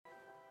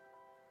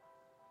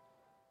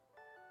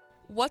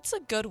What's a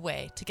good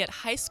way to get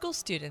high school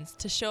students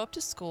to show up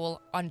to school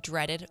on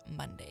dreaded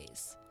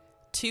Mondays?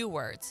 2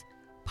 words,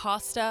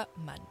 Pasta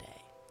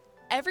Monday.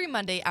 Every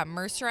Monday at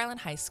Mercer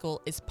Island High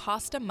School is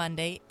Pasta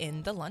Monday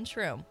in the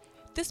lunchroom.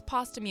 This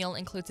pasta meal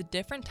includes a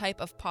different type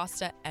of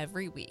pasta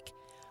every week.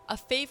 A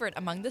favorite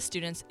among the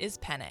students is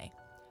penne.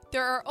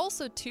 There are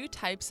also 2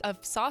 types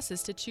of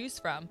sauces to choose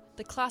from,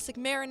 the classic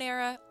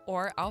marinara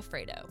or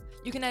Alfredo.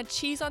 You can add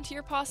cheese onto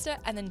your pasta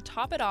and then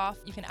top it off.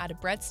 You can add a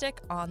breadstick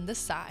on the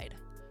side.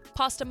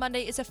 Pasta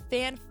Monday is a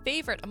fan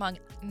favorite among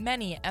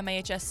many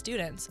MIHS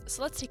students,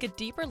 so let's take a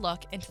deeper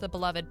look into the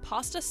beloved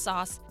pasta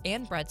sauce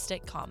and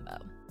breadstick combo.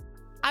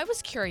 I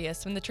was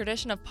curious when the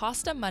tradition of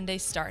Pasta Monday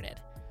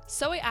started,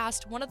 so I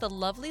asked one of the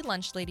lovely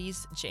lunch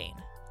ladies, Jane.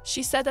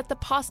 She said that the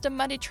Pasta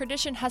Monday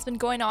tradition has been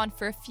going on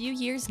for a few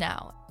years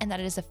now, and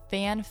that it is a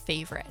fan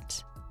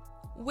favorite.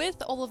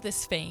 With all of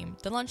this fame,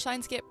 the lunch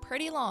lines get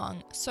pretty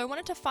long, so I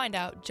wanted to find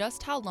out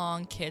just how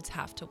long kids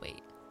have to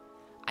wait.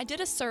 I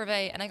did a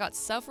survey and I got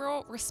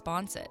several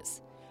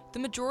responses. The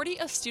majority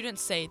of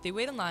students say they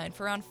wait in line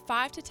for around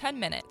 5 to 10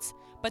 minutes,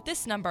 but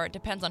this number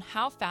depends on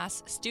how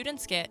fast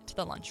students get to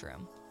the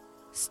lunchroom.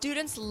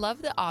 Students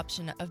love the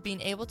option of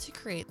being able to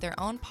create their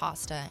own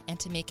pasta and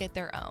to make it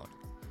their own.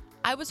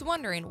 I was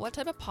wondering what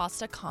type of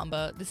pasta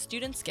combo the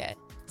students get,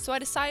 so I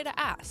decided to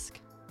ask.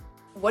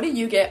 What do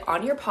you get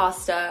on your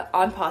pasta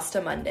on Pasta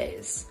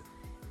Mondays?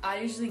 I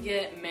usually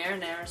get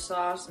marinara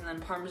sauce and then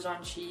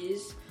Parmesan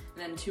cheese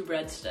and then 2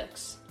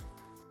 breadsticks.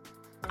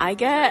 I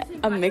get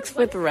a mix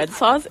with red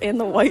sauce and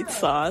the white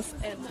sauce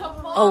and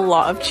a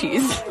lot of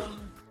cheese.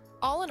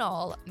 All in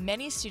all,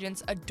 many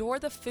students adore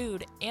the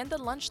food and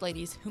the lunch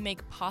ladies who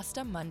make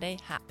Pasta Monday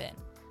happen.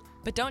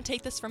 But don't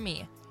take this from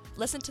me.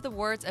 Listen to the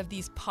words of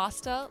these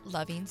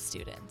pasta-loving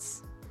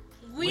students.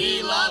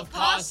 We love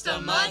Pasta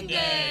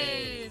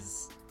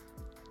Mondays!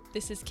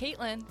 This is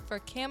Caitlin for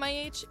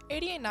KMIH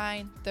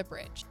 88.9 The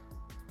Bridge.